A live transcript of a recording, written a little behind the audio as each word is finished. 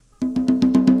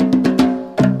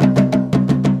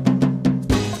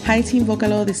Hi, Team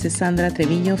Vocalo. This is Sandra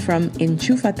Treviño from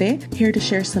Enchúfate, here to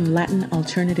share some Latin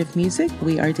alternative music.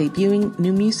 We are debuting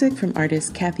new music from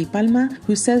artist Kathy Palma,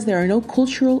 who says there are no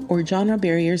cultural or genre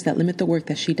barriers that limit the work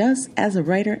that she does as a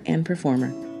writer and performer.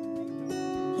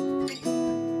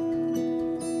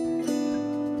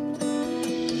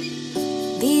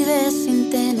 Vives sin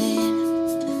tener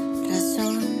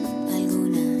razón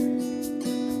alguna.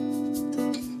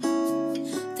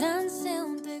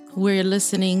 We're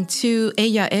listening to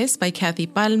Ella Es by Kathy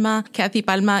Palma. Kathy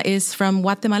Palma is from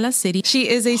Guatemala City. She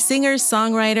is a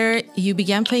singer-songwriter. You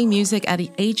began playing music at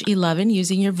age 11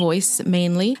 using your voice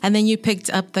mainly, and then you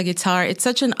picked up the guitar. It's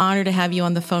such an honor to have you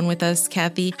on the phone with us,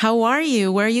 Kathy. How are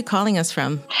you? Where are you calling us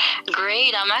from?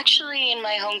 Great. I'm actually in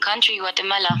my home country,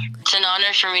 Guatemala. It's an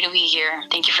honor for me to be here.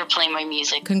 Thank you for playing my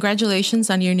music.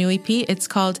 Congratulations on your new EP. It's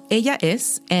called Ella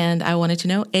Es, and I wanted to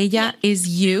know, Ella is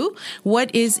you.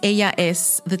 What is Ella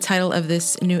Es, the title of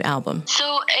this new album? So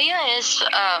Ella Es,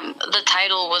 the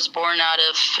title was born out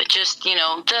of just,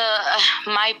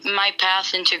 my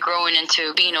path into growing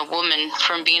into being a woman,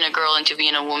 from being a girl into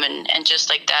being a woman, and just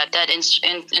like that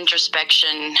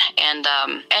introspection and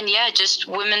just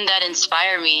women that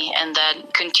inspire me and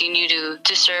that continue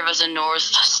to serve as a North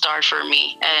Star for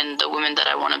me and the women that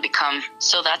I want to become.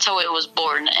 So that's how it was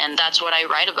born, and that's what I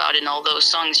write about in all those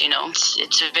songs,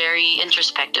 It's very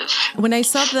introspective. When I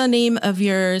saw the name of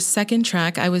your second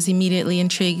track, I was immediately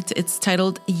intrigued. It's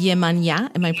titled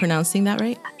Yemanya. Am I pronouncing that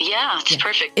right? Yeah, it's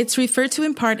perfect. It's referred to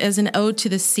in part as an ode to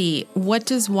the sea. What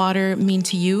does water mean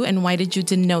to you, and why did you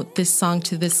denote this song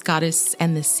to this goddess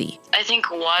and the sea? I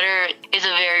think water is a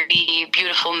very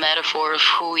beautiful metaphor of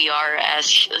who we are as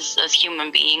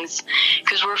human beings,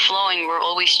 because we're flowing, we're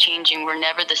always changing, we're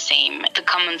never the same. The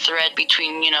common thread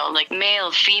between,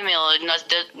 male, female,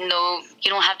 you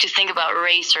don't have to think about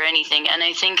race or anything. And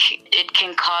I think it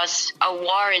can cause a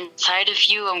war inside of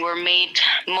you, and we're made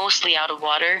mostly out of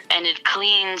water, and it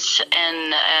cleans,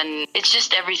 and it's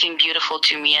just everything beautiful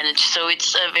to me. And it's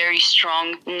a very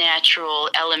strong, natural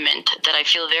element that I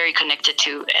feel very connected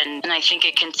to. And I think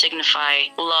it can signify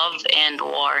love and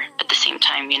war at the same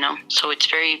time, So it's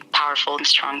very powerful and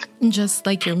strong. Just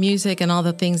like your music and all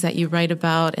the things that you write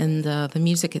about and the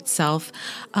music itself,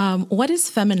 what is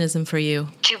feminism for you?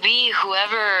 To be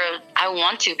whoever I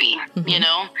want to be,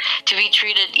 to be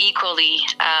treated equally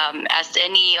as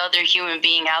any other human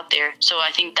being out there. So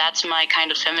I think that's my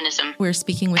kind of feminism. We're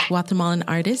speaking with Guatemalan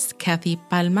artist Kathy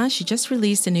Palma. She just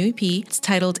released a new EP. It's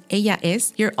titled Ella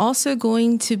Es. You're also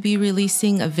going to be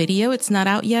releasing a video. It's not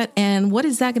out yet. And what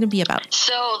is that going to be about?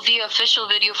 So the official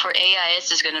video for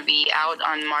AIS is going to be out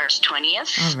on March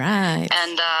 20th. All right.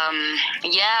 And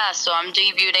so I'm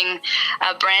debuting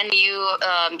a brand new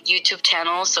YouTube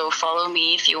channel. So follow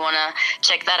me if you want to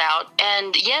check that out.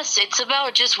 And yes, it's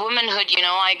about just womanhood.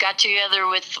 I got together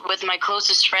with my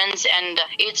closest friends, and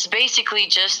it's basically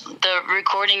just the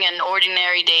recording an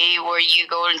ordinary day where you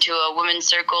go into a women's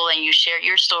circle and you share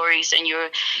your stories, and you're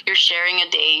sharing a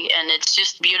day, and it's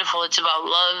just beautiful. It's about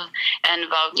love and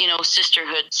about,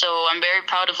 sisterhood. So I'm very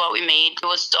proud of what we made. It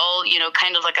was all,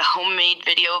 kind of like a homemade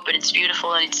video, but it's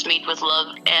beautiful and it's made with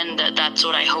love. And that's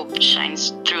what I hope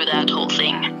shines through that whole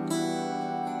thing.